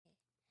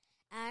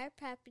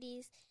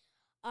properties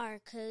are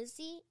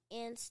cozy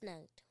and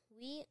snug.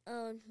 We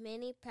own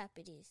many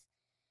properties.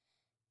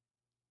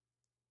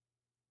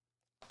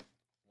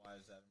 Why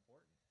is that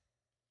important?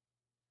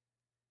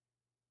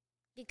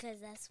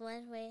 Because that's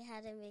one way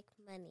how to make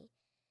money.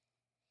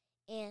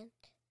 And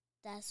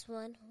that's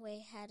one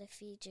way how to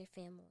feed your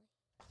family.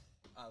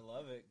 I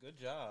love it. Good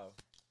job.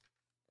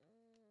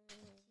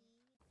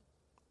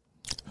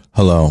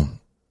 Hello.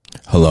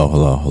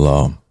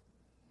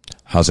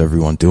 How's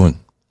everyone doing?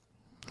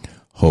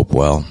 Hope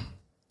well.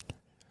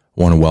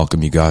 Want to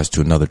welcome you guys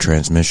to another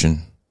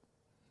transmission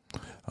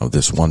of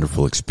this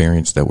wonderful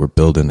experience that we're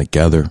building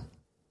together,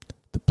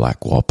 the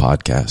Black Wall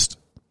Podcast.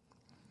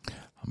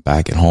 I'm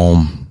back at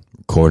home,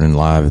 recording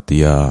live at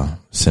the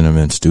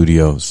Cinnamon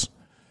Studios.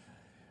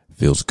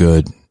 Feels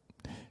good.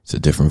 It's a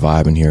different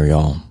vibe in here,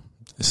 y'all.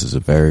 This is a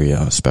very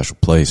special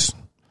place.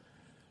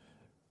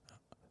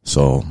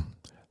 So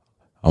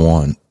I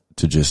want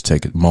to just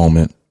take a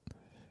moment,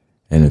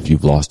 and if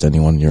you've lost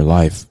anyone in your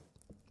life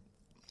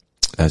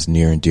that's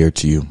near and dear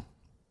to you,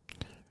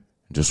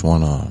 just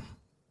want to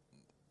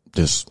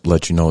just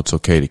let you know it's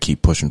okay to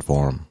keep pushing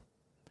for them.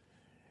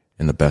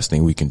 And the best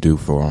thing we can do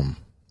for them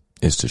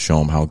is to show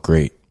them how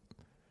great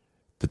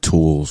the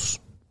tools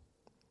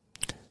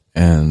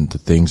and the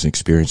things and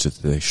experiences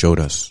that they showed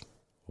us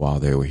while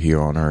they were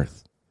here on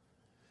earth.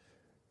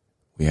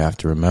 We have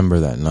to remember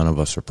that none of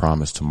us are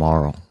promised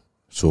tomorrow.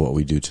 So what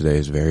we do today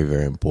is very,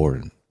 very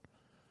important.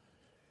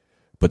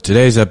 But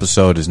today's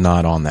episode is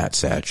not on that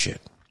sad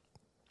shit.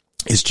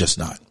 It's just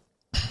not.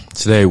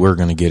 Today we're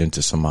going to get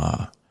into some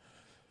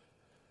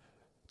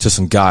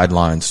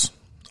guidelines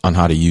on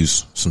how to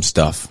use some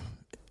stuff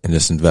in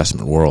this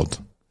investment world.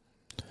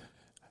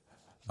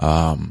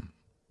 I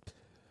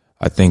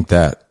think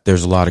that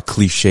there's a lot of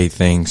cliche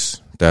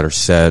things that are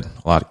said,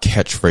 a lot of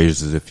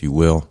catchphrases, if you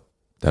will,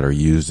 that are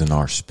used in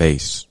our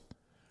space.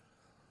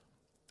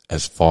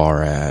 As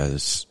far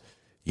as,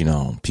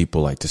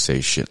 people like to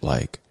say shit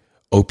like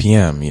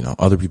OPM,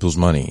 other people's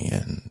money,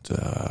 and,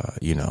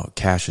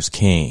 cash is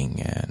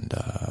king, and,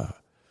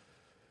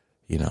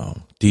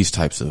 these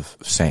types of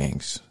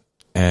sayings.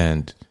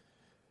 And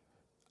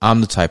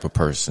I'm the type of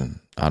person,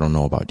 I don't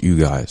know about you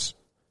guys,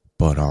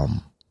 but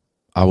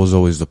I was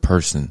always the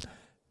person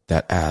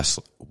that asked,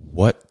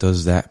 what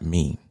does that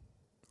mean?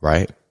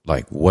 Right?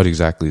 Like, what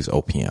exactly is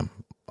OPM?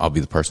 I'll be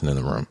the person in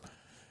the room.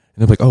 And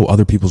they're like, oh,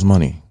 other people's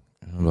money.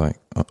 And I'm like,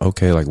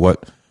 okay, like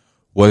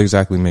what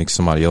exactly makes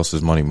somebody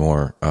else's money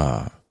more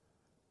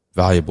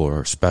valuable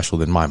or special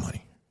than my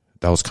money?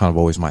 That was kind of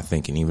always my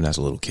thinking, even as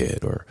a little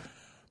kid. Or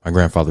my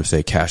grandfather would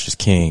say cash is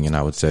king, and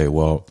I would say,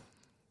 well,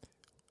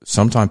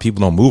 sometimes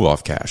people don't move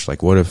off cash.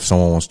 Like, what if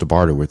someone wants to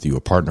barter with you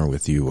or partner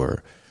with you,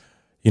 or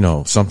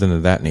something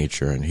of that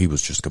nature? And he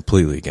was just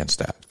completely against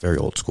that. Very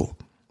old school.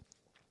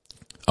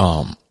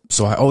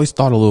 So I always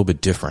thought a little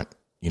bit different,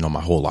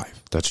 my whole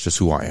life. That's just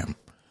who I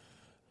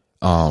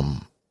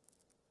am.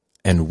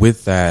 And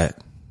with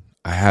that,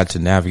 I had to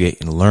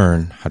navigate and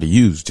learn how to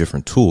use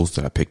different tools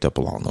that I picked up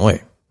along the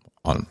way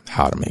on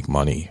how to make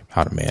money,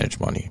 how to manage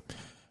money,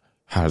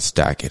 how to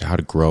stack it, how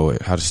to grow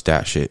it, how to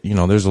stash it.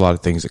 There's a lot of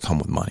things that come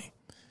with money.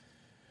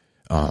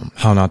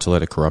 How not to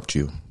let it corrupt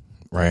you,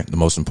 right? The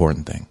most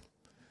important thing.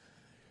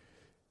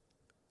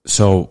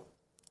 So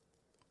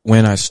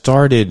when I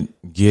started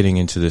getting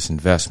into this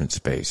investment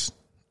space,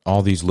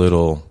 all these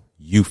little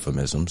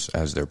euphemisms,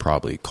 as they're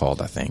probably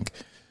called, I think,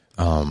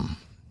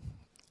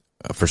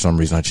 for some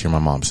reason, I just hear my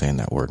mom saying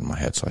that word in my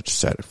head, so I just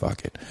said it.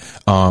 Fuck it.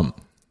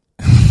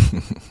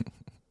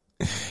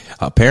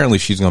 Apparently,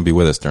 she's going to be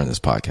with us during this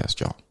podcast,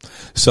 y'all.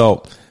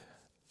 So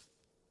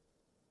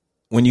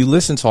when you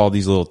listen to all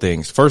these little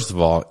things, first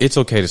of all, it's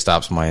okay to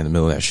stop somebody in the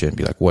middle of that shit and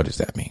be like, what does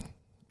that mean?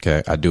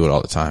 Okay, I do it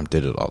all the time,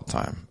 did it all the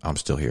time. I'm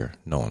still here.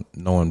 No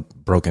one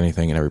broke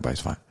anything, and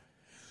everybody's fine.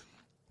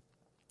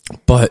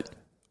 But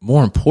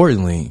more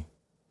importantly,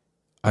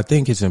 I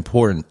think it's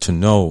important to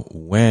know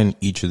when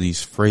each of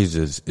these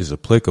phrases is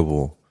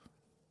applicable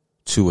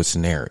to a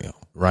scenario,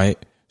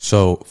 right?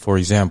 So, for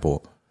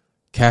example,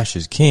 cash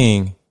is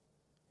king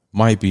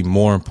might be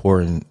more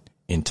important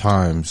in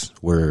times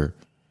where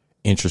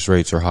interest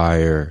rates are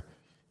higher,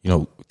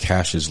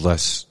 cash is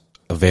less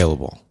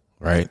available,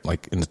 right?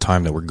 Like in the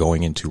time that we're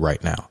going into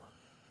right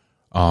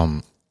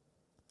now.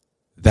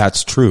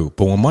 That's true.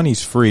 But when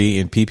money's free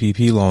and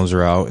PPP loans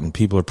are out and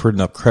people are putting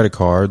up credit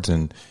cards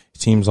and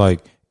it seems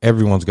like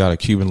everyone's got a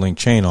Cuban link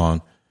chain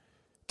on,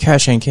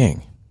 cash ain't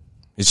king.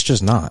 It's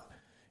just not,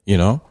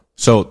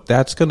 So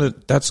that's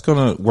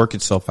gonna work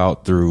itself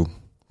out through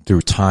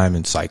time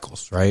and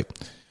cycles, right?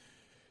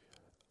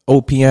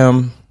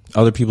 OPM,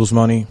 other people's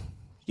money.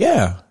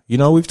 Yeah.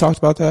 We've talked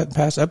about that in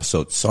past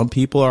episodes. Some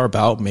people are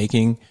about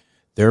making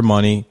their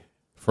money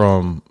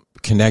from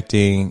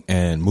connecting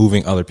and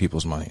moving other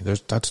people's money.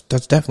 That's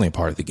definitely a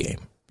part of the game.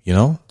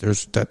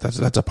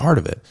 That's a part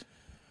of it.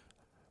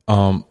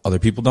 Other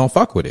people don't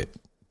fuck with it.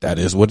 That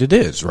is what it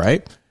is,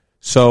 right?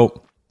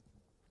 So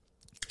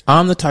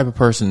I'm the type of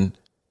person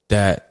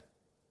that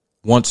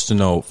wants to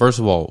know, first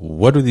of all,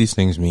 what do these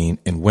things mean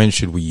and when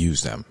should we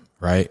use them,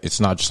 right? It's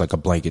not just like a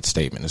blanket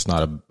statement. It's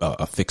not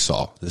a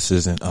fix-all. This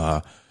isn't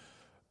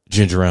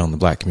ginger ale in the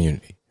black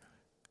community.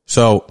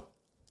 So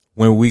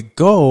when we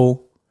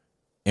go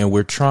and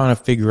we're trying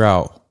to figure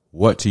out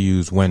what to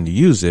use, when to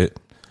use it,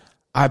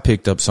 I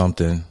picked up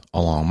something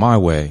along my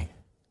way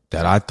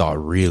that I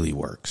thought really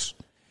works.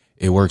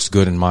 It works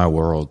good in my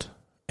world.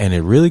 And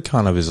it really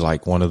kind of is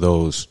like one of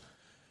those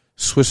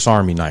Swiss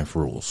Army knife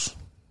rules.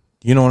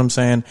 You know what I'm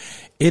saying?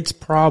 It's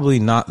probably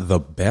not the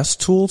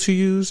best tool to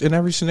use in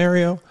every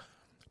scenario,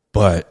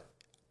 but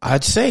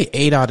I'd say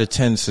 8 out of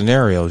 10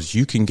 scenarios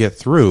you can get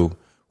through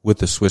with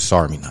the Swiss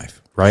Army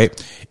knife,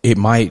 right? It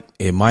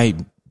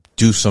might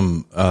do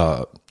some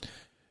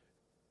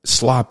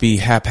sloppy,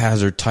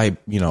 haphazard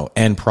type,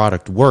 end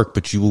product work,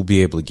 but you will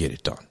be able to get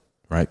it done,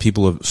 right?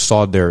 People have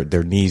sawed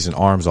their knees and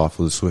arms off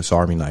with a Swiss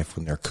Army knife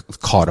when they're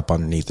caught up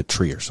underneath a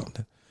tree or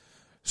something.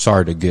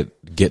 Sorry to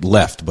get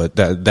left, but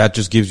that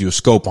just gives you a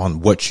scope on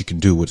what you can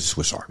do with a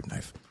Swiss Army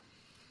knife.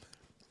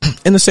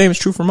 And the same is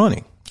true for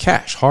money.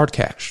 Cash, hard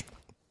cash.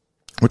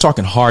 We're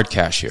talking hard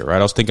cash here, right?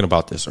 I was thinking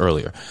about this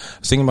earlier. I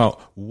was thinking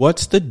about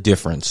what's the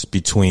difference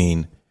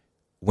between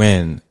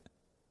when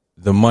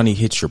the money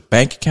hits your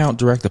bank account,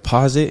 direct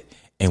deposit,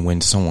 and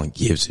when someone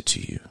gives it to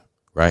you,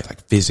 right?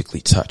 Like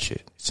physically touch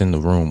it. It's in the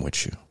room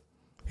with you.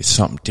 It's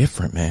something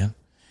different, man.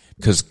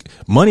 Because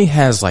money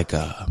has like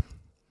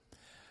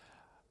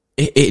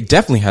it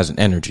definitely has an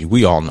energy.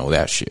 We all know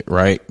that shit,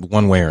 right?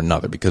 One way or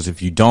another. Because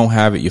if you don't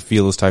have it, you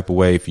feel this type of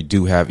way. If you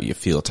do have it, you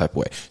feel a type of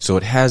way. So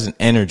it has an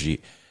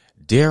energy.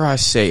 Dare I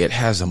say it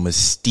has a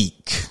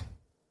mystique,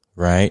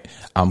 right?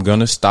 I'm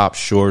going to stop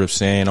short of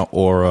saying an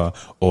aura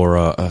or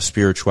a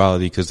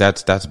spirituality, because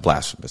that's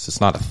blasphemous.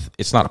 It's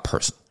not a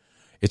person.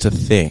 It's a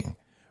thing,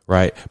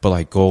 right? But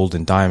like gold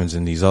and diamonds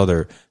and these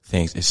other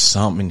things, it's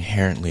something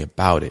inherently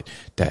about it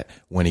that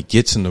when it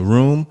gets in the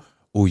room,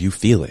 oh, you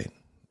feel it.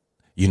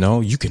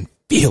 You can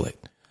feel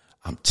it.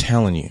 I'm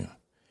telling you,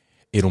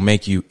 it'll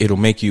make you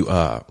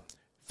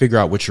figure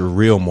out what your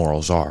real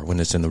morals are when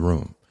it's in the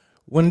room.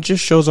 When it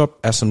just shows up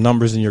as some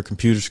numbers in your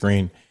computer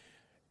screen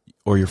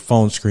or your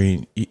phone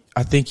screen,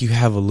 I think you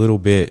have a little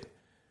bit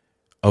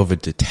of a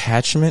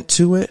detachment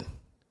to it.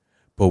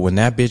 But when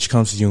that bitch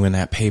comes to you in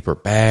that paper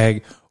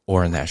bag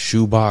or in that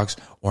shoebox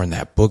or in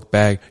that book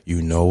bag,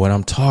 you know what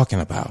I'm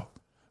talking about,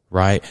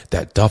 right?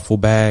 That duffel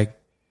bag,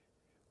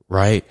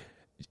 right?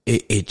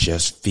 It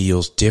just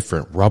feels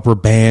different. Rubber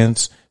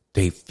bands,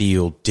 they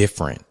feel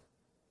different.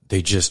 I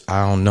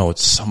don't know.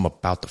 It's something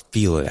about the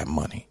feel of that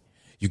money.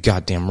 You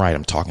goddamn right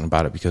I'm talking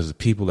about it, because the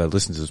people that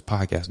listen to this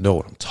podcast know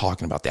what I'm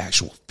talking about, the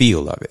actual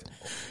feel of it.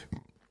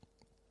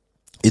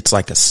 It's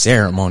like a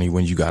ceremony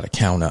when you got to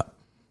count up.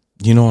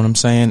 You know what I'm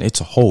saying?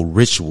 It's a whole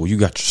ritual. You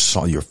got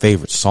your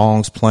favorite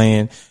songs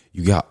playing.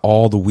 You got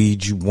all the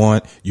weed you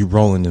want. You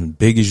rolling them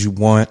big as you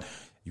want.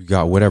 You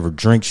got whatever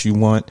drinks you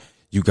want.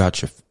 You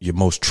got your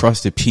most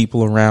trusted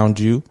people around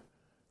you,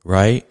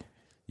 right?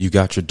 You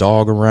got your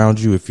dog around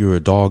you if you're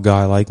a dog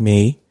guy like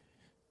me,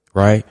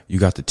 right? You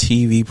got the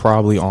TV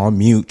probably on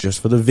mute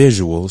just for the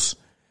visuals,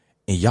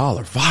 and y'all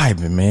are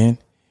vibing, man,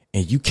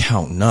 and you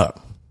counting up.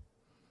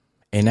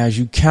 And as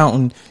you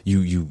counting,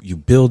 you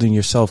building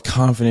your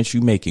self-confidence,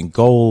 you making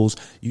goals.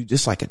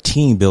 It's like a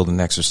team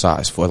building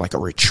exercise for like a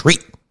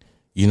retreat,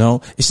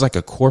 It's like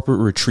a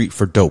corporate retreat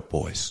for dope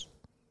boys.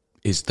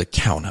 It's the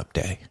count up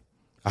day.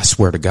 I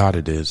swear to God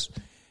it is.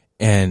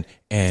 And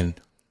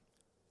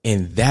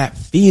that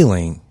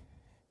feeling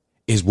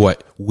is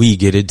what we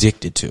get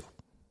addicted to,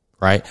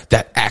 right?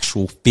 That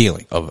actual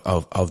feeling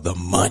of the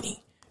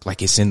money,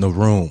 like it's in the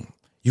room.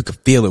 You can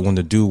feel it when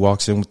the dude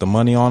walks in with the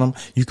money on him.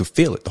 You can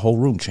feel it. The whole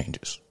room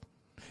changes.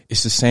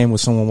 It's the same when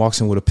someone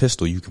walks in with a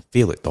pistol. You can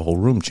feel it. The whole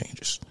room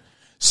changes.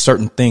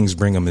 Certain things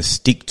bring a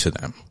mystique to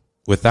them.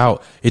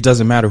 It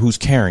doesn't matter who's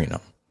carrying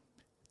them.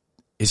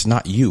 It's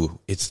not you.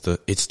 It's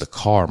the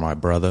car, my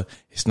brother.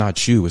 It's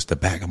not you. It's the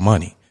bag of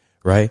money,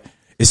 right?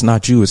 It's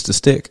not you. It's the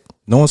stick.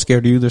 No one's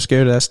scared of you. They're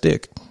scared of that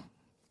stick.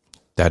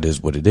 That is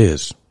what it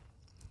is.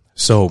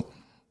 So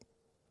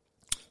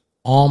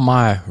on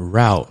my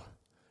route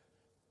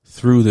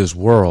through this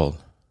world,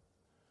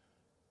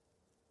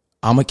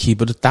 I'm going to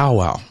keep it a thou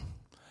out.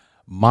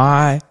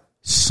 My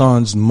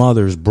son's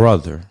mother's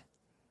brother,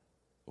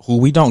 who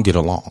we don't get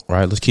along,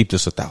 right? Let's keep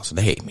this 1,000.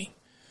 They hate me.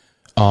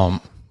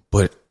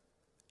 But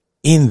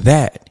in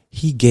that,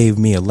 he gave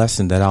me a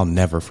lesson that I'll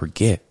never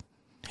forget.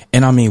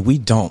 And I mean, they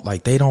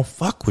don't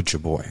fuck with your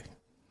boy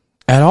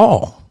at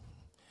all.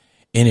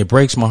 And it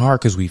breaks my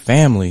heart because we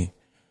family,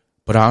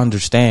 but I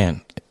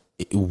understand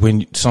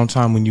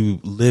sometimes when you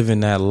live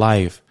in that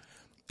life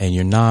and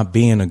you're not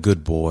being a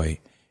good boy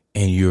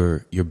and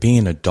you're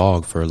being a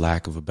dog, for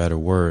lack of a better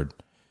word,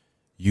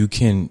 you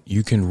can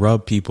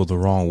rub people the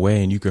wrong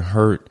way and you can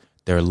hurt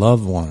their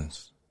loved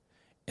ones,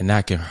 and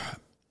that can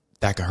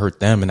hurt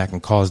them, and that can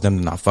cause them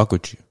to not fuck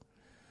with you.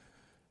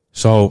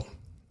 So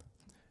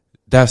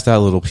that's that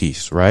little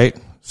piece, right?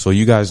 So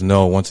you guys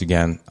know, once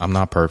again, I'm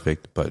not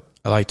perfect, but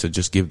I like to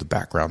just give the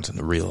backgrounds and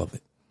the real of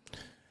it.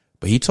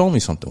 But he told me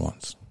something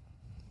once.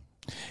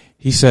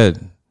 He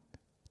said,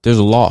 there's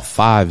a law of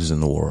fives in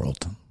the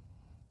world.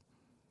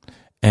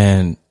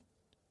 And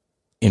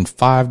in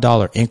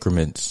 $5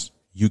 increments,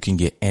 you can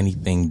get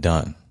anything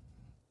done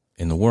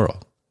in the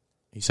world.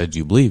 He said, do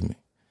you believe me?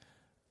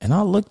 And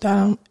I looked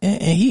at him,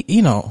 and he,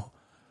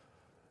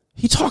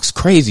 he talks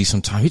crazy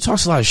sometimes. He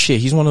talks a lot of shit.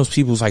 He's one of those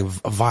people who's like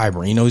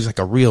vibrant. He's like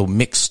a real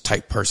mixed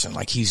type person.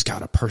 Like, he's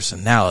got a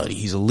personality.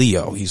 He's a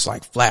Leo. He's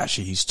like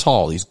flashy. He's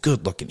tall. He's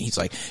good looking. He's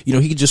like,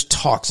 he just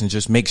talks and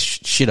just makes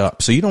shit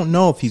up. So you don't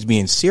know if he's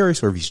being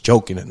serious or if he's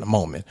joking in the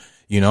moment,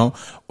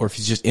 or if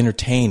he's just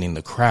entertaining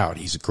the crowd.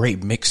 He's a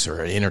great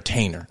mixer, an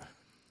entertainer.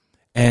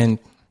 And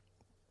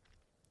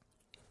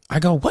I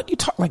go, what are you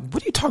talking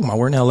about?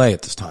 We're in LA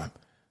at this time.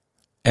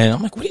 And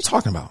I'm like, what are you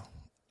talking about?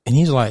 And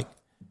he's like,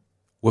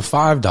 with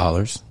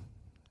 $5,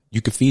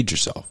 you could feed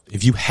yourself.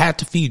 If you had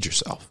to feed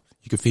yourself,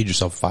 you could feed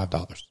yourself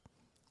 $5.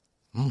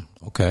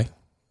 Okay.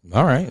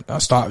 All right.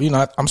 I'll stop.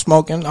 I'm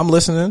smoking. I'm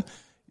listening.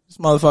 This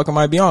motherfucker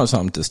might be on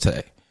something this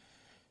today.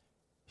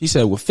 He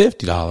said, with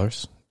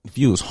 $50, if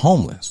you was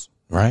homeless,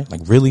 right?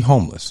 Like really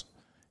homeless,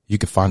 you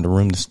could find a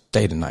room to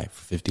stay tonight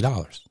for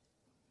 $50.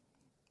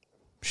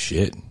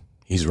 Shit.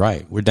 He's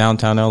right. We're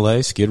downtown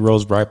LA. Skid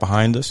Row's right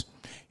behind us.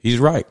 He's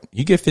right.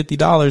 You get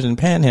 $50 in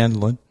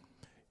panhandling,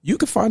 you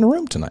could find a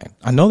room tonight.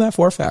 I know that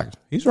for a fact.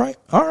 He's right.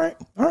 All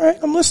right.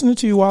 I'm listening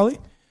to you, Wally.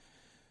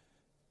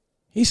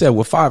 He said,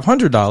 with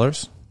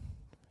 $500,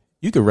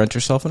 you could rent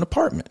yourself an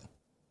apartment.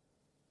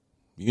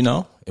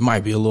 It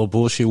might be a little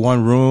bullshit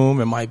one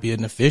room. It might be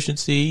an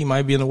efficiency. You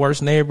might be in the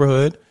worst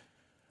neighborhood.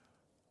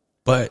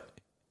 But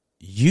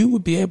you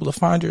would be able to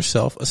find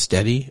yourself a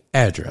steady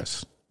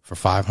address for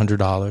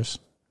 $500.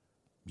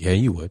 Yeah,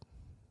 you would.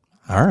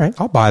 All right,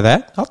 I'll buy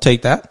that. I'll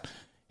take that.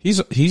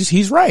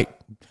 He's right.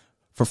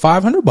 For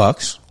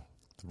 $500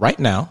 right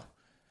now,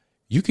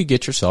 you could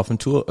get yourself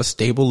into a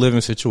stable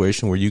living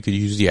situation where you could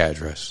use the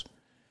address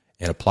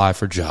and apply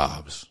for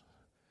jobs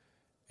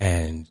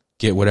and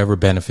get whatever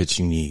benefits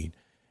you need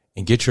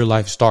and get your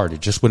life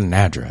started just with an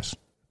address,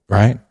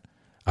 right?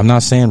 I'm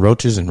not saying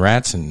roaches and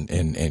rats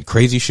and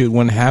crazy shit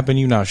wouldn't happen.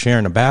 You not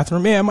sharing a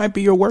bathroom. Yeah, it might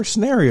be your worst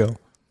scenario.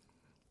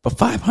 But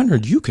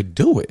 $500, you could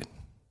do it.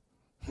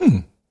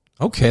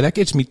 Okay, that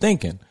gets me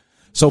thinking.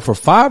 So for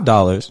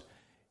 $5,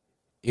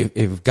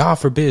 if God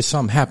forbid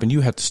something happened,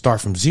 you have to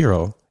start from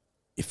zero.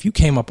 If you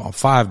came up on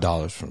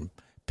 $5 from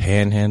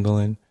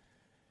panhandling,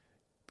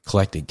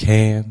 collecting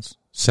cans,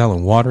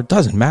 selling water,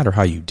 doesn't matter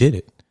how you did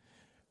it.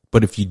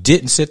 But if you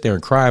didn't sit there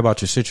and cry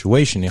about your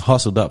situation and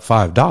hustled up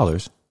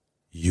 $5,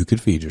 you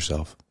could feed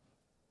yourself.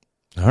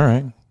 All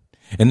right.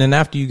 And then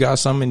after you got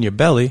something in your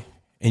belly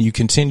and you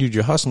continued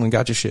your hustle and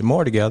got your shit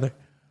more together,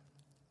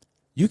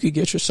 you could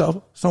get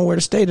yourself somewhere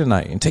to stay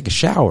tonight and take a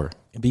shower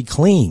and be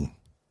clean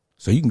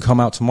so you can come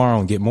out tomorrow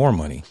and get more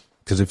money.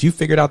 Because if you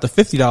figured out the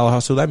 $50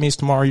 hustle, that means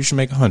tomorrow you should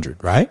make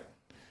 $100, right?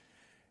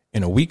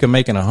 In a week of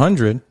making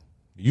 $100,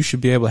 you should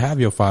be able to have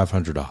your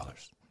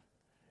 $500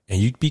 and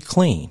you'd be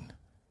clean.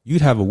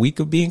 You'd have a week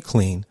of being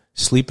clean,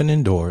 sleeping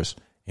indoors,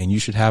 and you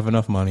should have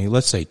enough money,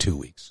 let's say 2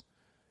 weeks.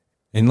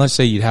 And let's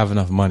say you'd have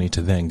enough money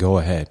to then go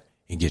ahead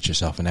and get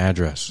yourself an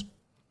address,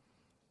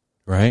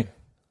 right?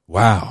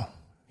 Wow.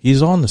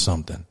 He's on to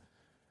something.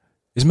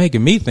 It's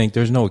making me think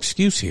there's no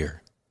excuse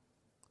here,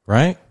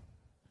 right?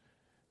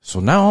 So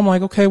now I'm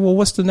like, okay, well,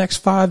 what's the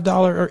next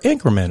 $5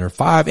 increment or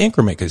 5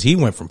 increment? Because he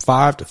went from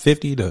 5 to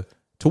 50 to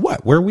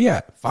what? Where are we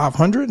at?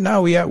 500?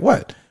 Now we at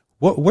what?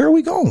 Where are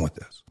we going with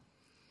this?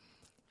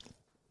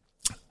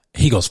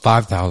 He goes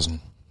 5,000.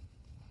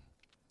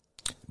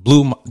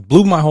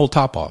 Blew my whole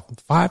top off.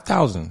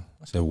 5,000.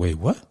 I said, wait,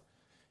 what?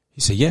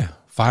 He said, yeah,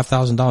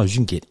 $5,000. You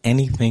can get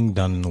anything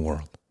done in the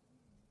world.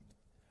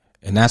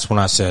 And that's when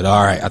I said,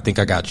 all right, I think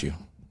I got you.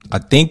 I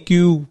think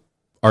you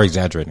are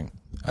exaggerating.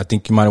 I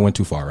think you might have went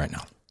too far right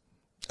now.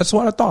 That's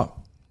what I thought.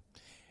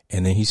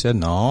 And then he said,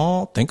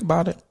 no, think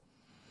about it.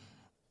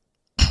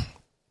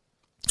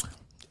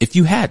 If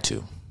you had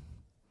to,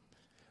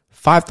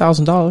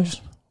 $5,000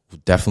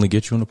 would definitely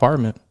get you an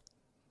apartment,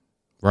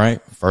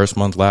 right? First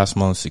month, last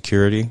month,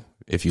 security.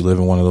 If you live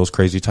in one of those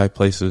crazy type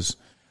places,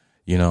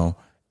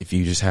 if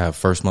you just have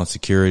first month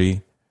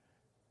security,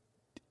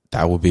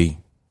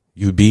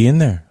 you'd be in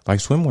there like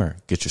swimwear.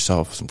 Get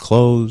yourself some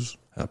clothes,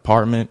 an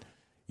apartment.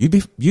 You'd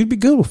be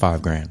good with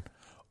 $5,000.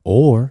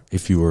 Or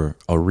if you were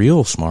a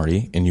real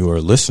smarty and you were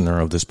a listener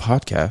of this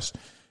podcast,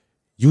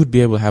 you would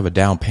be able to have a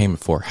down payment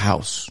for a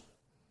house,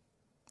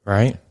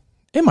 right?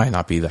 It might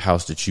not be the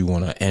house that you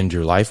want to end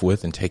your life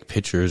with and take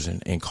pictures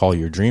and call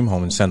your dream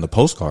home and send the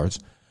postcards,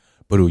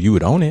 but you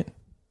would own it.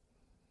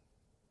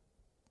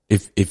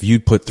 If you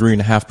put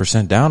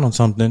 3.5% down on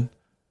something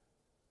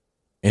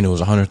and it was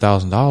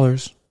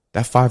 $100,000,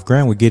 that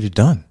 $5,000 would get it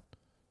done.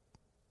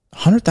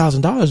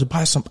 $100,000 to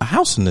buy a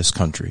house in this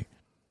country,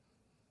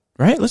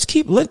 right? Let's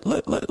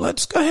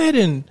go ahead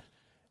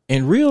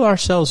and reel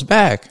ourselves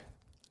back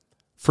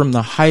from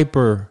the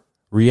hyper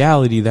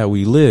reality that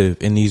we live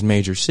in these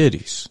major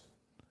cities.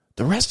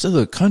 The rest of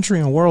the country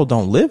and world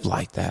don't live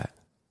like that.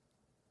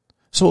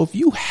 So if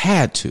you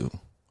had to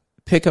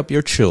pick up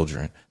your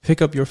children,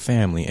 pick up your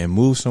family and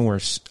move somewhere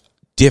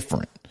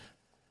different,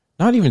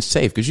 Not even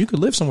safe, because you could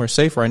live somewhere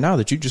safe right now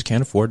that you just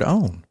can't afford to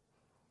own.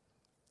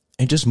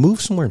 And just move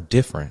somewhere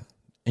different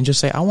and just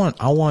say, I want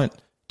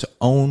to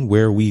own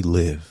where we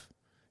live.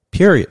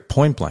 Period.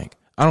 Point blank.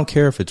 I don't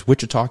care if it's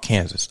Wichita,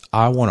 Kansas.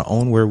 I want to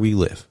own where we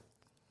live.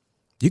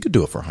 You could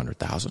do it for $100,000.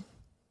 I said,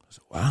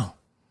 wow,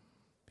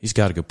 he's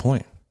got a good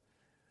point.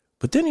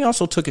 But then he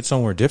also took it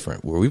somewhere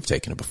different, where we've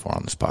taken it before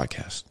on this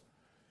podcast.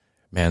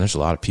 Man, there's a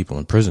lot of people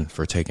in prison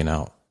for taking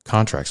out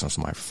contracts on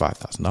somebody for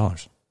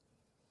 $5,000.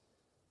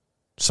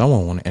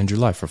 Someone want to end your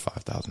life for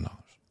 $5,000.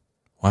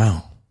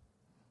 Wow.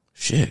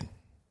 Shit.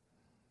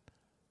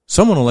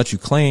 Someone will let you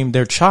claim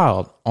their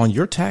child on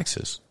your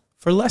taxes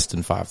for less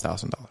than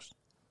 $5,000.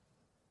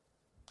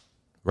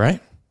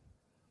 Right?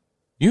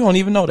 You don't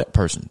even know that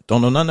person.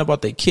 Don't know nothing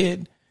about their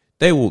kid.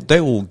 They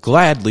will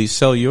gladly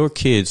sell your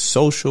kids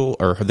social,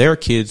 or their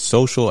kids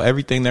social,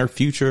 everything, their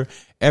future,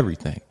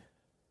 everything,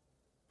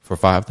 for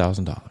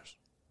 $5,000.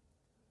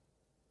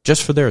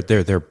 Just for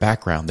their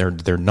background,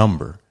 their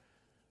number,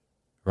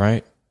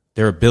 right?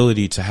 Their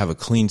ability to have a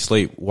clean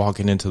slate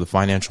walking into the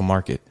financial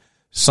market.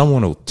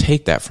 Someone will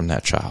take that from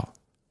that child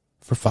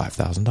for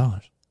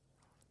 $5,000.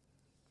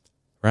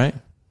 Right?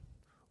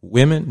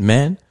 Women,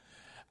 men,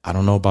 I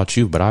don't know about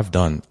you, but I've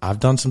done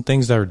some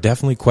things that are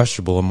definitely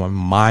questionable in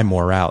my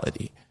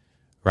morality,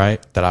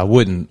 right? That I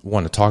wouldn't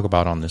want to talk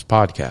about on this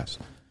podcast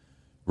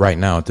right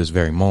now at this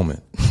very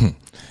moment.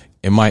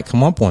 It might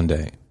come up one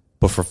day,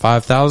 but for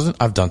 $5,000,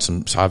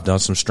 I've done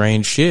some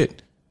strange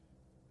shit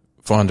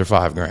for under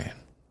 $5,000.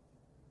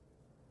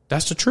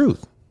 That's the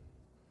truth.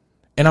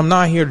 And I'm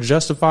not here to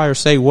justify or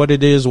say what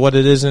it is, what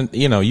it isn't.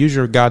 Use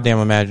your goddamn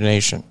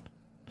imagination.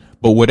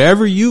 But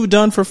whatever you've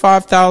done for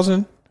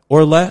 $5,000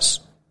 or less,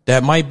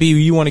 that might be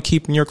you want to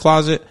keep in your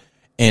closet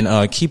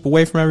and keep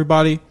away from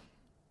everybody,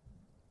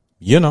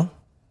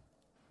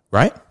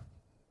 right?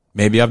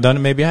 Maybe I've done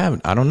it, maybe I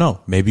haven't. I don't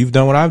know. Maybe you've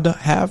done what I've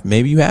have,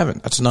 maybe you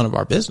haven't. That's none of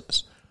our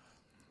business.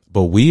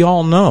 But we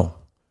all know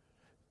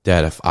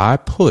that if I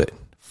put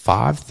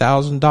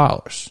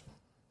 $5,000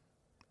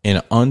 in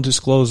an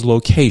undisclosed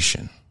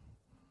location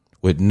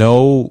with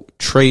no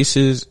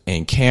traces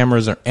and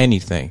cameras or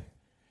anything,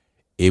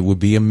 it would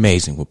be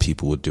amazing what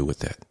people would do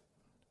with it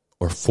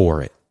or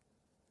for it,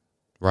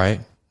 right?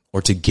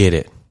 Or to get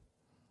it.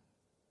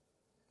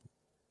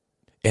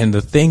 And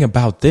the thing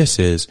about this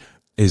is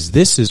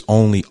this is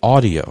only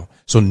audio.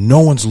 So no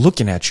one's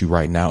looking at you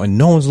right now and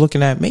no one's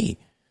looking at me.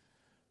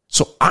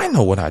 So I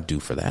know what I'd do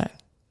for that,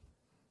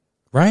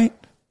 right?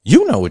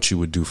 You know what you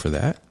would do for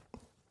that.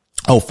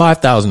 Oh,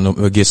 5,000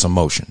 will get some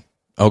motion.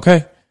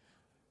 Okay.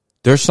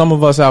 There's some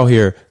of us out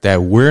here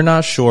that we're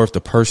not sure if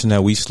the person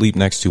that we sleep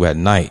next to at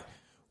night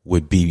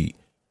would be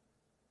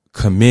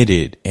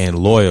committed and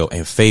loyal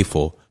and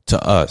faithful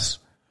to us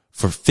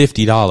for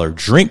 $50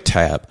 drink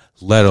tab,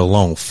 let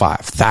alone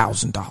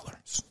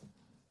 $5,000.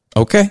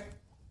 Okay.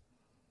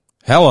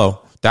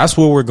 Hello. That's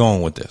where we're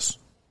going with this.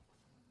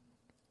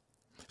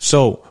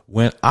 So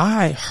when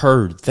I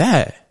heard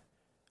that,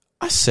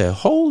 I said,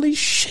 holy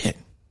shit.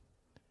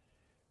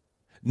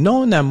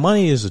 Knowing that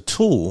money is a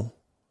tool,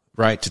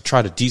 right, to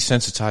try to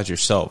desensitize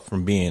yourself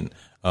from being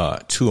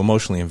too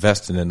emotionally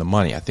invested in the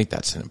money. I think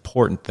that's an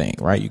important thing,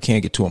 right? You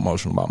can't get too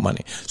emotional about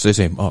money. So they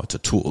say, oh, it's a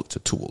tool, it's a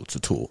tool, it's a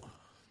tool.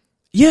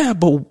 Yeah,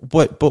 but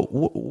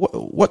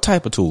what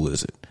type of tool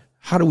is it?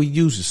 How do we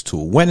use this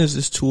tool? When is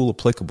this tool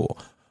applicable?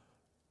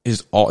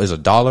 Is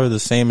 $1 the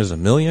same as $1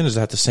 million? Is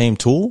that the same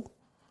tool?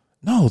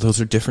 No, those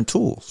are different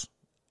tools,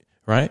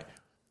 right?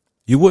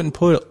 You wouldn't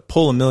pull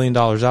 $1 million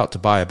out to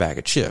buy a bag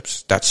of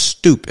chips. That's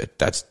stupid.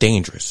 That's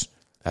dangerous.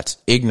 That's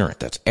ignorant.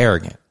 That's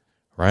arrogant,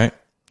 right?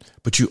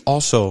 But you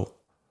also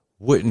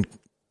wouldn't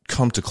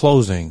come to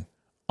closing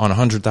on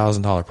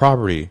 $100,000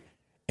 property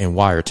and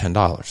wire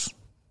 $10.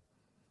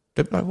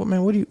 They'd be like, well,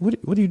 man, what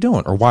are you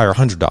doing? Or wire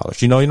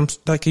 $100. You know,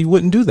 like you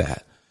wouldn't do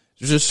that.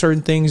 There's just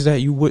certain things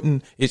that you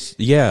wouldn't.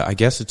 I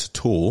guess it's a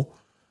tool,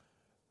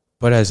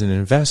 but as an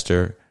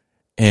investor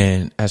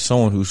and as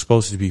someone who's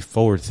supposed to be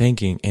forward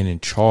thinking and in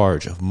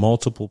charge of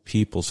multiple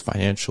people's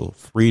financial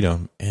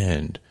freedom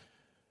and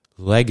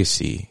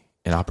legacy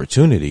and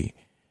opportunity,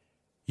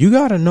 you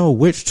got to know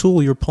which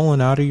tool you're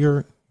pulling out of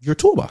your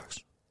toolbox,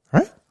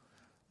 right?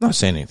 I'm not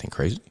saying anything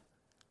crazy.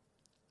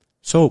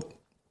 So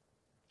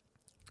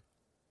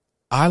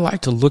I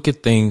like to look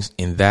at things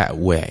in that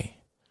way.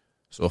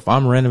 So if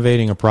I'm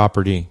renovating a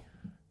property,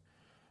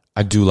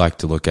 I do like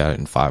to look at it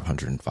in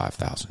 500 and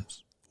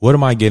 5,000s. What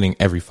am I getting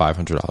every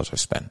 $500 I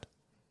spend?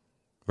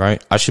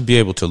 Right? I should be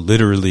able to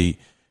literally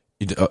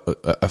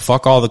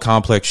fuck all the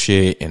complex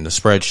shit and the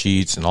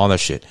spreadsheets and all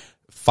that shit.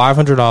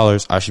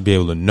 $500, I should be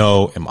able to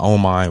know in my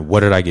own mind,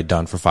 what did I get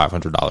done for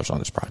 $500 on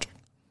this project?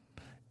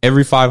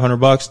 Every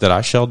 $500 that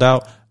I shelled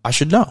out, I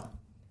should know.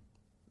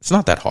 It's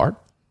not that hard,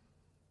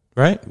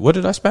 right? What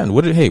did I spend?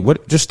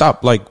 Just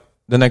stop like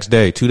the next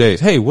day, 2 days.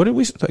 Hey, what did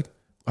we like?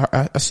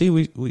 I see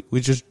we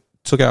just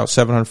took out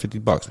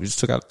 $750. We just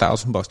took out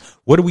 $1,000.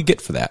 What do we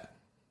get for that?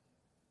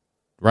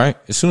 Right?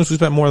 As soon as we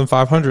spent more than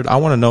 500, I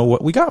want to know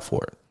what we got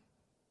for it.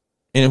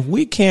 And if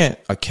we can't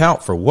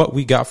account for what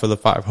we got for the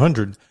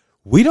 500,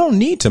 we don't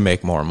need to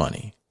make more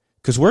money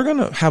because we're going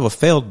to have a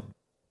failed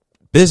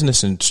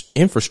business and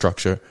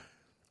infrastructure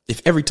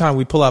if every time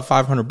we pull out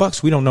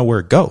 $500, we don't know where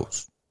it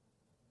goes.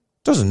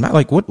 Doesn't matter.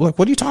 Like, what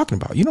are you talking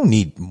about? You don't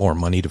need more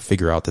money to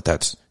figure out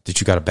that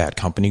you got a bad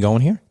company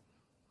going here.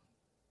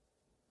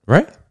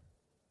 Right?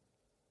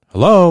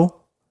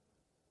 Hello?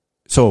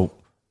 So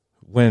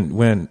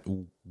when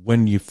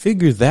you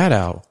figure that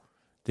out,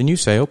 then you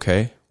say,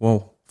 okay,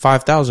 well,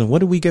 5,000, what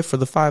do we get for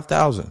the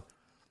 5,000?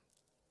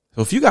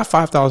 So if you got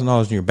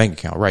 $5,000 in your bank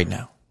account right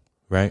now,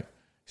 right?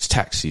 It's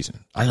tax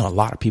season. I know a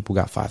lot of people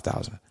got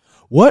 5,000.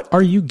 What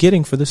are you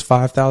getting for this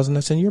 5,000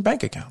 that's in your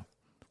bank account?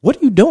 What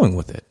are you doing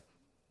with it?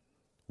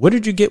 What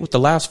did you get with the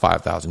last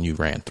 5,000 you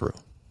ran through?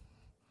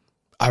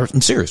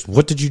 I'm serious.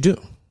 What did you do?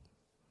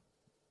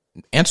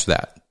 Answer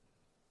that.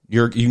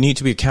 You need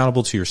to be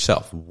accountable to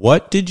yourself.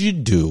 What did you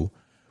do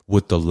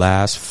with the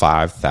last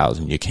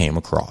 5,000 you came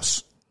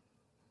across?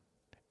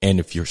 And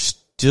if you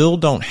still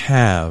don't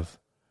have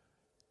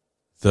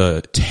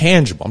the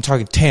tangible, I'm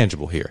talking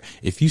tangible here.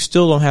 If you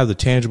still don't have the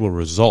tangible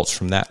results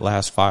from that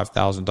last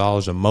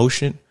 $5,000 of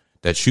motion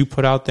that you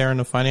put out there in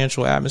the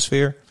financial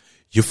atmosphere,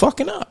 you're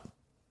fucking up.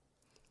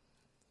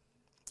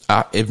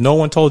 If no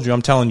one told you,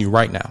 I'm telling you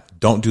right now,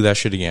 don't do that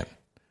shit again.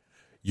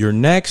 Your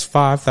next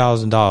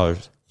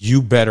 $5,000,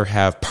 you better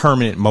have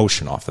permanent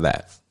motion off of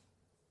that.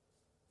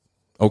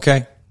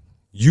 Okay?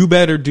 You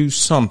better do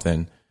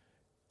something.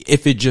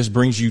 If it just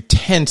brings you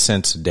 10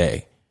 cents a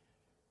day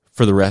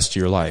for the rest of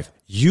your life,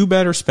 you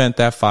better spend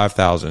that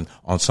 5,000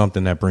 on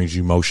something that brings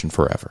you motion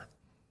forever.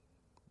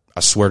 I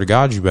swear to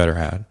God, you better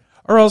have,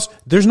 or else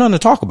there's nothing to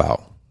talk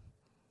about.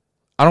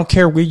 I don't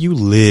care where you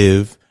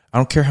live. I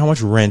don't care how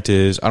much rent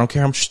is. I don't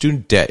care how much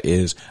student debt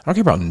is. I don't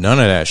care about none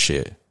of that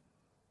shit.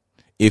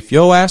 If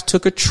your ass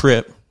took a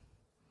trip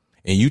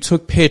and you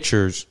took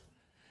pictures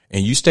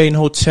and you stayed in a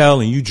hotel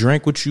and you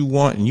drank what you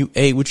want and you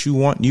ate what you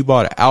want and you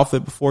bought an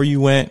outfit before you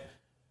went,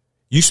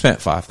 you spent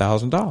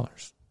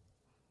 $5,000.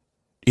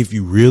 If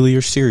you really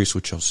are serious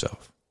with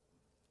yourself.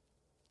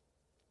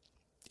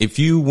 If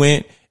you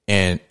went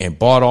and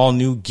bought all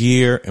new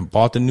gear and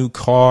bought the new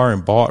car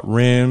and bought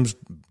rims,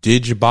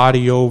 did your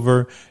body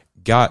over,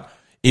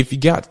 if you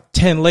got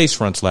 10 lace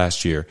fronts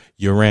last year,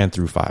 you ran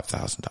through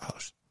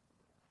 $5,000.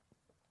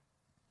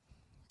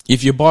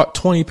 If you bought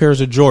 20 pairs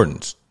of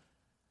Jordans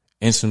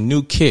and some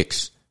new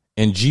kicks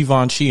and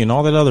Givenchy and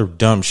all that other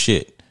dumb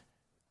shit,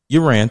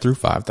 you ran through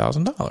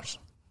 $5,000.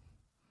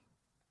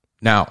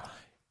 Now,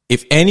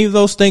 if any of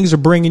those things are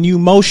bringing you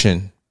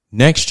motion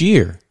next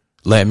year,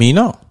 let me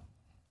know.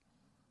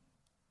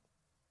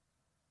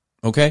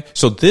 Okay?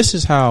 So this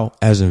is how,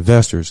 as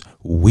investors,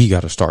 we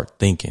got to start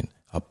thinking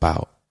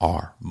about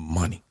our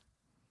money.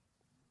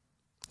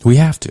 We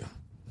have to.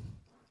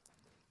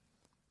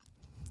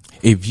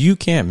 If you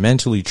can't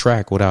mentally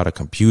track without a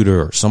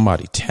computer or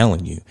somebody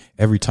telling you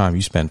every time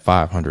you spend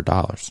 $500,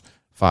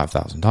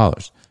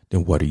 $5,000,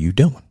 then what are you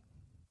doing?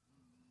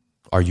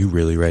 Are you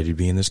really ready to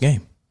be in this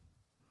game?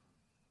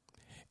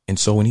 And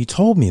so when he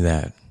told me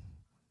that,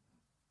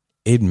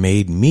 it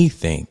made me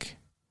think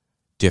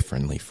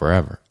differently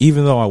forever.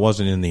 Even though I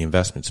wasn't in the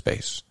investment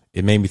space,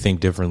 it made me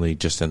think differently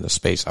just in the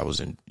space I was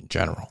in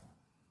general.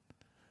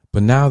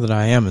 But now that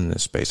I am in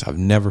this space, I've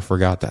never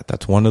forgot that.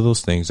 That's one of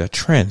those things that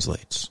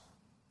translates,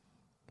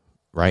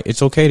 right?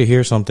 It's okay to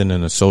hear something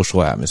in a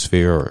social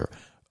atmosphere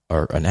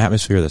or an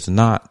atmosphere that's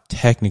not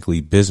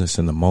technically business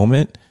in the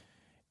moment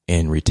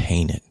and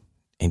retain it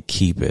and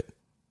keep it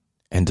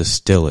and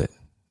distill it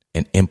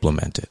and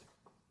implement it.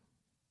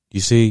 You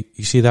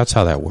see, that's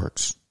how that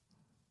works.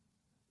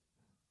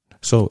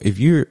 So if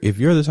you're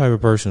the type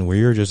of person where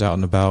you're just out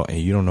and about and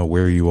you don't know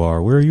where you are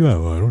at?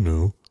 Oh, I don't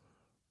know.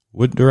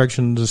 What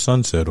direction does the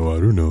sun set? Oh, I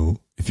don't know.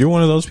 If you're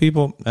one of those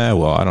people,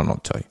 well, I don't know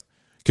what to tell you.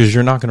 Because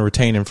you're not going to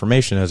retain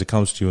information as it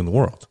comes to you in the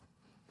world.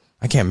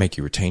 I can't make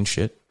you retain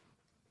shit.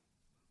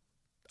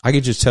 I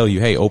could just tell you,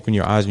 hey, open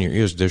your eyes and your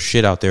ears. There's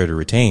shit out there to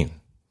retain,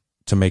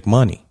 to make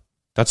money.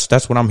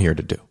 That's what I'm here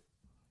to do.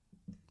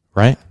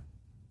 Right?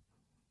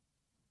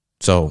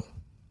 So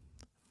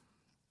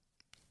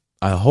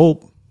I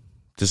hope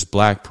this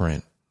black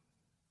print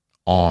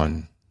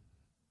on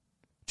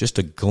just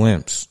a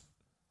glimpse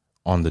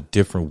on the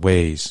different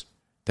ways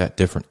that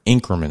different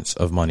increments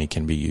of money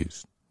can be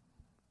used.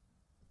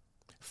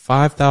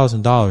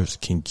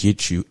 $5,000 can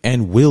get you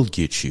and will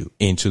get you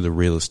into the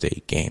real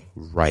estate game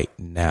right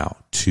now,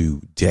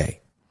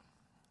 today.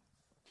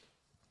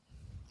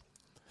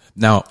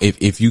 Now,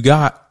 if you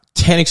got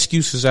 10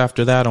 excuses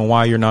after that on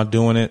why you're not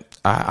doing it,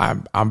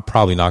 I'm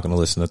probably not going to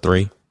listen to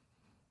 3,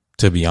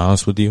 to be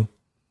honest with you.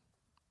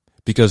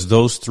 Because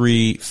those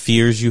 3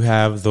 fears you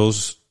have,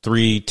 those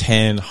 3,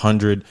 10,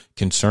 100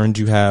 concerns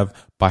you have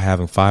by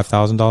having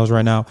 $5,000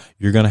 right now,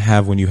 you're going to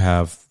have when you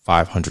have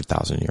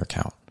 $500,000 in your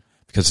account,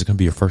 because it's going to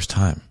be your first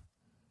time.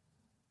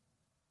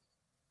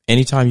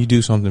 Anytime you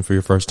do something for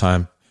your first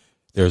time,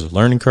 there's a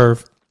learning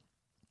curve.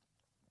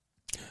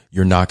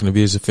 You're not going to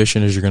be as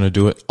efficient as you're going to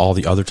do it all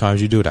the other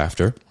times you do it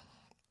after.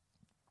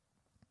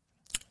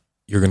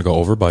 You're going to go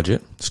over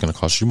budget. It's going to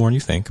cost you more than you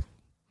think.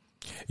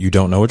 You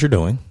don't know what you're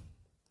doing.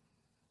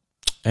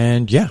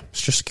 And yeah,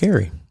 it's just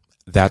scary.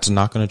 That's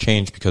not going to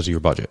change because of your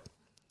budget.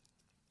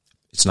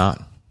 It's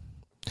not.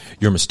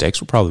 Your mistakes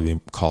will probably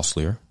be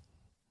costlier,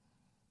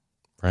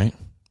 right?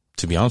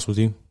 To be honest with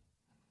you.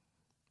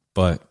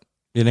 But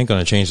it ain't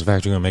going to change the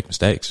fact you're going to make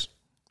mistakes.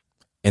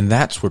 And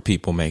that's where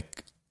people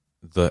make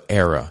the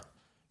error.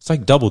 It's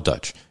like double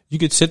dutch. You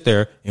could sit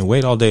there and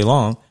wait all day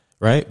long,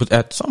 right? But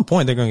at some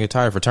point, they're going to get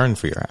tired of returning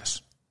for your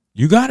ass.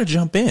 You got to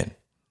jump in.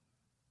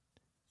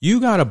 You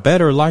got a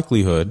better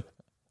likelihood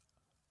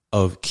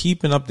of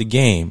keeping up the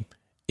game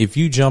if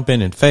you jump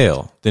in and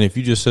fail than if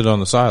you just sit on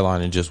the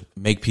sideline and just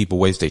make people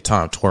waste their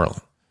time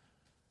twirling.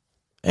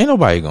 Ain't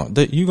nobody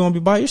you're going to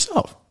be by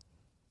yourself.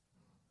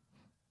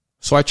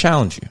 So I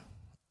challenge you.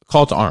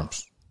 Call to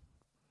arms.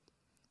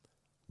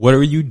 What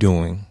are you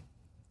doing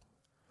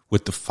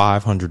with the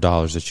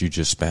 $500 that you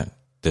just spent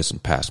this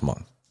past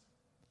month?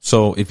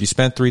 So if you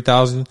spent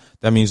 $3,000,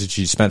 that means that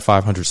you spent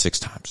 $500 6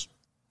 times.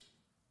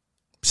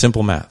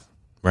 Simple math,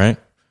 right?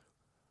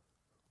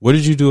 What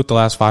did you do with the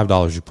last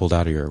 $5 you pulled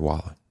out of your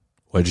wallet?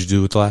 What did you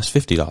do with the last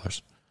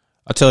 $50?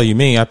 I'll tell you,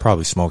 me, I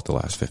probably smoked the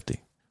last 50.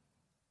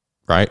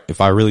 Right?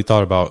 If I really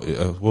thought about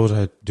what would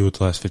I do with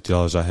the last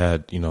 $50 I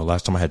had,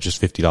 last time I had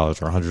just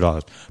 $50 or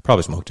 $100,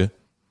 probably smoked it.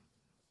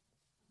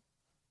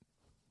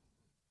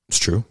 It's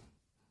true.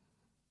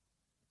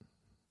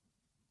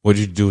 What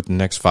did you do with the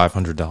next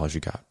 $500 you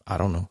got? I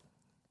don't know.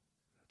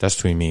 That's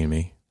between me and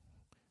me.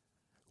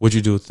 What'd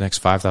you do with the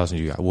next $5,000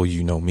 you got? Well,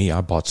 you know me.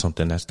 I bought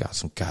something that's got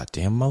some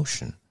goddamn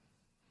motion.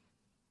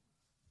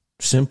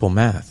 Simple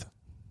math.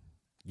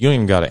 You don't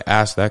even got to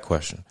ask that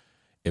question.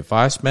 If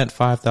I spent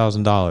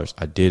 $5,000,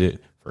 I did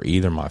it for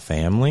either my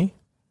family,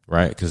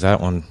 right? Because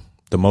that one,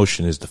 the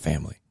motion is the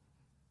family,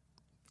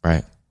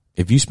 right?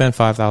 If you spend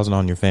 $5,000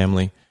 on your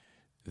family,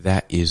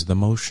 that is the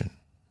motion.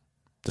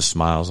 The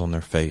smiles on their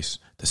face,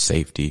 the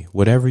safety,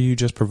 whatever you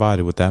just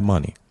provided with that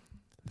money,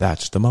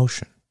 that's the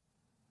motion,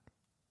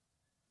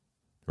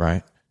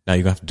 right? Now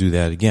you're going to have to do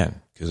that again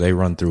because they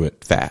run through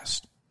it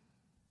fast,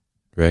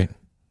 right?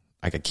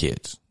 I got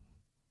kids,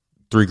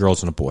 3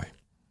 girls and a boy,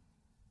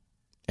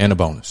 and a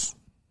bonus.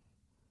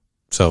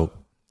 So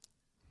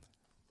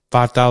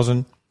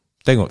 5,000,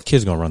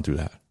 kids gonna run through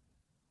that.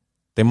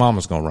 Their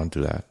mama's gonna run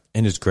through that,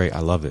 and it's great. I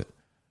love it.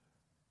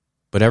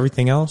 But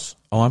everything else,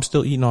 I'm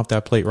still eating off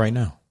that plate right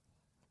now.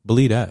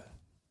 Believe that.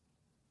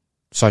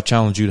 So I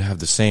challenge you to have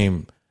the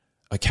same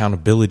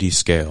accountability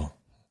scale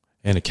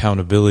and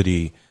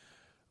accountability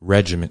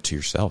regiment to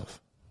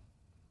yourself,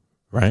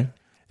 right?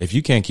 If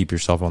you can't keep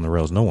yourself on the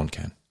rails, no one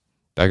can.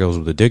 That goes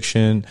with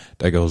addiction.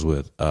 That goes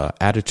with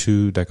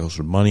attitude. That goes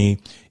with money.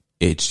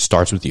 It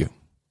starts with you.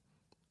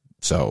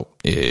 So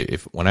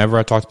if whenever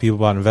I talk to people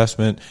about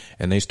investment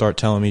and they start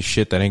telling me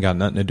shit that ain't got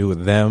nothing to do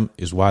with them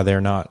is why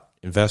they're not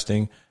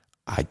investing,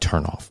 I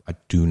turn off. I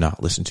do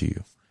not listen to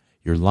you.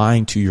 You're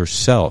lying to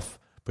yourself,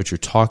 but you're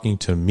talking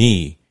to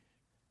me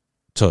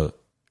to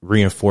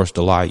reinforce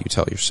the lie you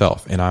tell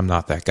yourself. And I'm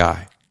not that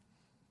guy.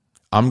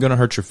 I'm going to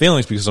hurt your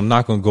feelings because I'm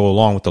not going to go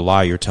along with the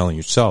lie you're telling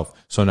yourself.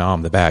 So now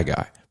I'm the bad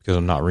guy because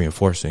I'm not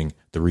reinforcing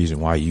the reason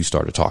why you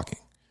started talking.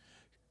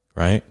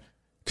 Right?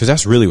 Because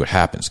that's really what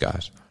happens,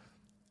 guys.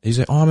 You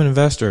say, I'm an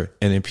investor.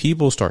 And then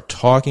people start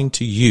talking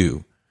to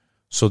you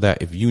so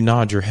that if you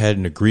nod your head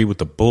and agree with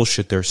the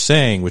bullshit they're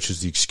saying, which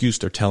is the excuse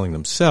they're telling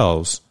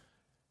themselves,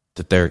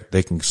 that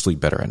they can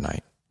sleep better at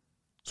night.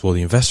 So, well,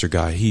 the investor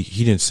guy, he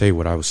didn't say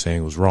what I was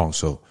saying was wrong.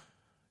 So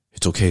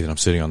it's okay that I'm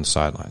sitting on the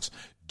sidelines.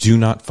 Do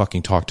not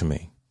fucking talk to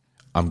me.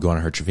 I'm going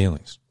to hurt your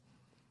feelings.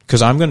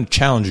 Because I'm going to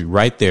challenge you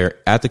right there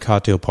at the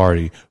cocktail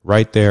party,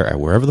 right there at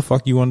wherever the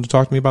fuck you wanted to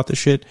talk to me about this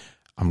shit.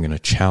 I'm going to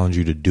challenge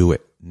you to do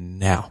it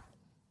now.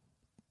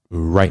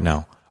 Right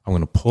now. I'm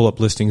going to pull up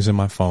listings in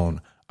my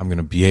phone. I'm going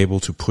to be able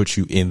to put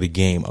you in the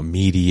game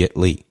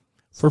immediately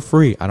for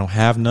free. I don't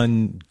have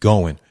nothing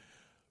going,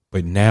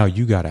 but now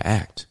you got to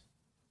act.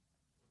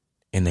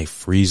 And they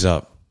freeze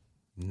up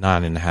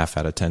 9.5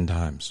 out of 10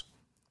 times.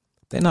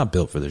 They're not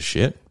built for this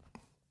shit.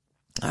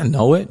 I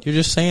know it. You're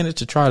just saying it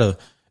to try to,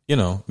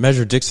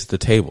 measure dicks at the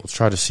table.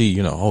 Try to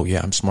see, oh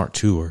yeah, I'm smart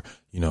too. Or,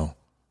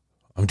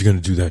 I'm going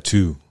to do that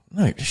too.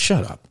 No,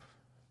 shut up.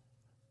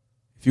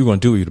 If you were going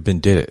to do it, you'd have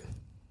been did it.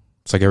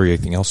 It's like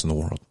everything else in the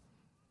world.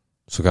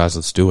 So guys,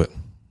 let's do it.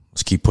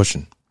 Let's keep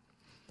pushing.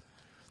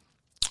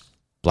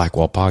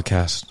 Blackwall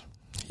Podcast.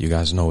 You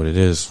guys know what it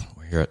is.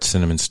 We're here at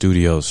Cinnamon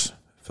Studios.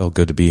 Felt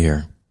good to be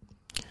here.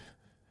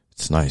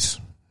 It's nice.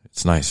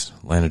 It's nice.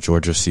 Atlanta,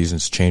 Georgia,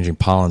 season's changing.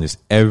 Pollen is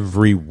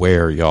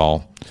everywhere,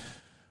 y'all.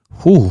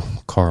 Whew.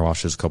 Car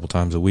washes a couple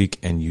times a week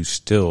and you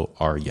still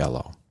are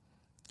yellow.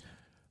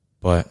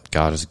 But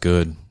God is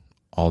good.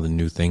 All the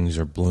new things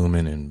are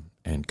blooming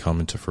and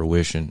coming to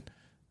fruition.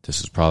 This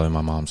is probably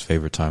my mom's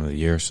favorite time of the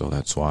year, so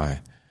that's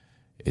why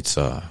it's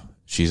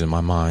she's in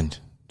my mind.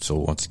 So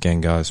once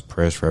again, guys,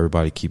 prayers for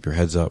everybody. Keep your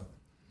heads up.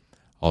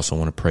 Also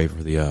want to pray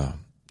for the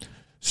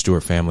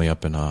Stewart family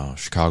up in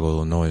Chicago,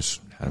 Illinois.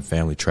 Had a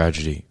family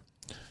tragedy.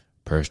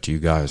 Prayers to you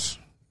guys.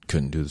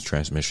 Couldn't do the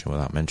transmission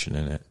without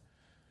mentioning it.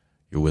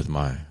 You're with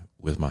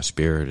my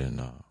spirit,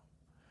 and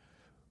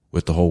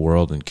with the whole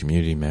world and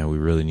community, man, we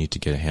really need to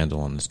get a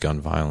handle on this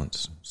gun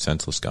violence,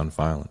 senseless gun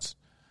violence.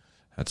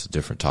 That's a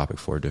different topic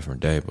for a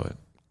different day, but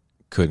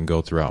couldn't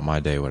go throughout my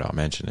day without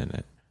mentioning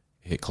it.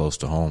 Hit close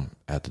to home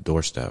at the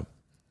doorstep.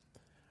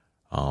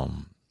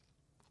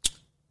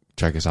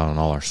 Check us out on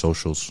all our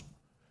socials.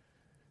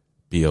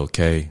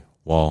 BLK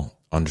Wall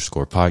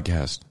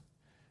 _podcast.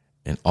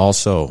 And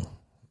also,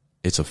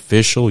 it's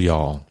official,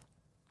 y'all.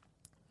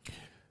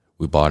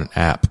 We bought an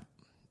app.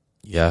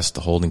 Yes,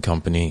 the holding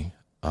company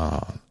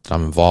that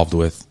I'm involved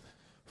with.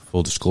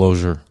 Full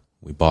disclosure,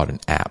 we bought an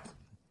app.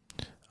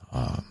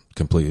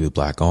 Completely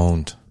black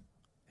owned.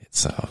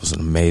 It was an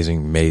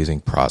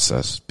amazing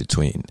process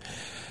between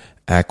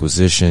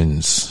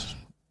acquisitions,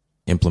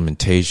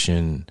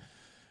 implementation,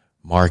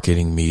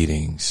 marketing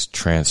meetings,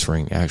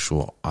 transferring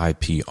actual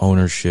IP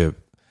ownership,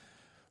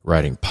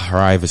 writing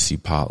privacy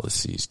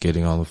policies,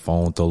 getting on the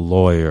phone with the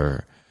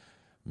lawyer,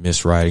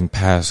 miswriting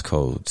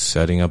passcodes,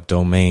 setting up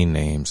domain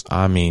names.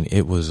 I mean,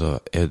 it was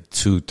a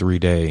 2-3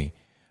 day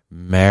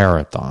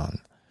marathon.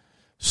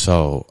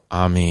 So,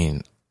 I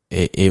mean,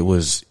 it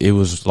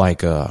was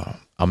like a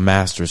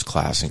master's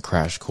class and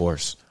crash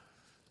course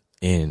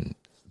in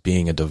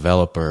being a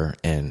developer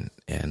and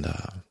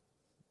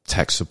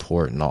tech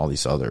support and all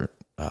these other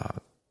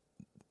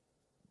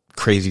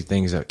crazy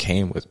things that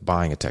came with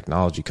buying a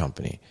technology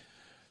company.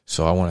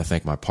 So I want to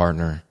thank my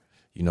partner.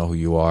 You know who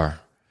you are.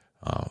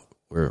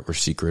 We're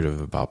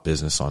secretive about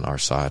business on our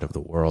side of the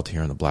world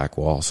here in the Black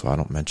Wall, so I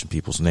don't mention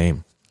people's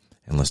name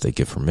unless they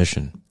give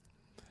permission.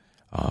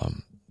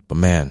 But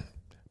man,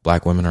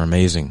 black women are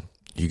amazing.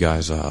 You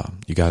guys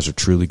are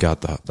truly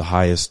got the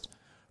highest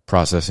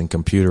processing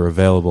computer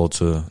available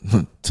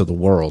to to the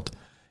world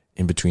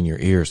in between your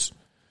ears.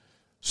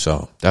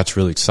 So that's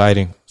really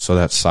exciting. So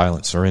that's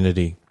Silent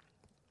Serenity.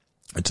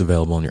 It's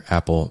available in your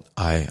Apple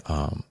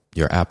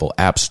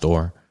App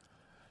Store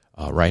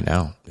right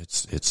now.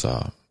 It's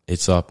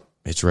up.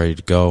 It's ready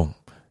to go,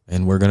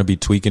 and we're going to be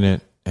tweaking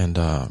it and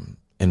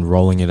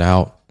rolling it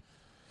out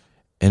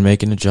and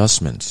making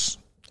adjustments.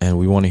 And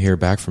we want to hear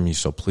back from you.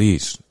 So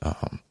please,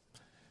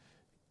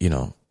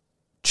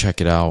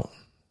 check it out.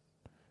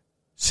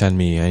 Send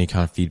me any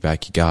kind of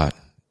feedback you got.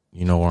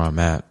 You know where I'm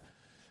at,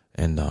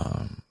 and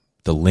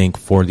the link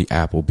for the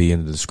app will be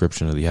in the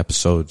description of the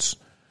episodes.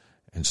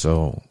 And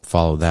so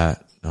follow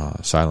that,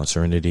 Silent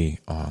Serenity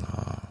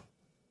on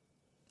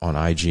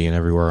IG and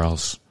everywhere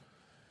else.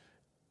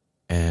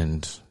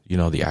 And,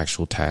 the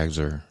actual tags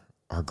are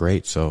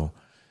great. So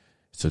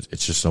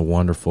it's just a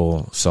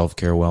wonderful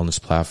self-care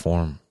wellness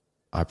platform.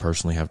 I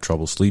personally have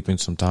trouble sleeping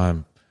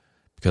sometime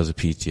because of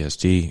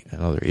PTSD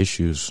and other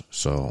issues.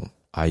 So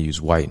I use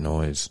white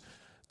noise,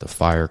 the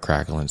fire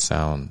crackling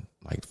sound,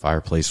 like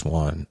Fireplace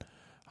one.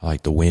 I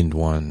like the wind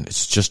one.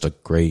 It's just a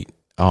great,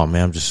 oh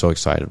man, I'm just so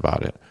excited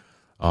about it.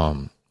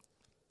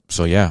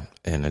 So yeah,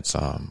 and it's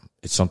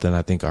something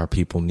I think our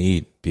people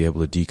need, be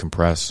able to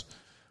decompress,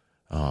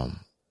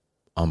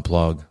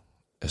 unplug,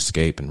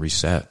 escape, and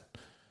reset.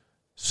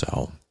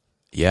 So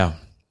yeah,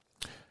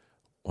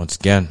 once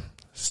again,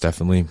 it's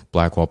definitely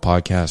Blackwall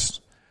Podcast.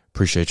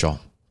 Appreciate y'all.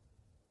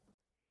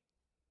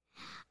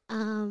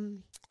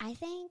 I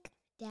think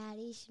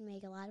Daddy should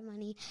make a lot of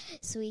money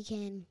so we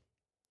can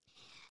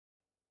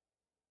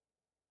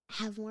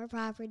have more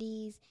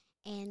properties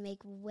and make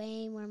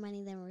way more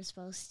money than we're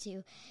supposed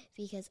to,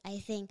 because I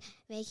think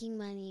making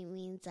money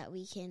means that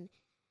we can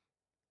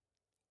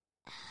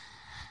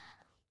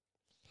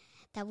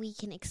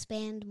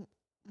expand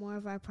more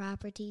of our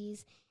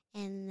properties,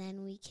 and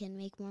then we can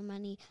make more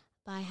money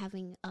by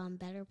having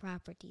better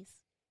properties.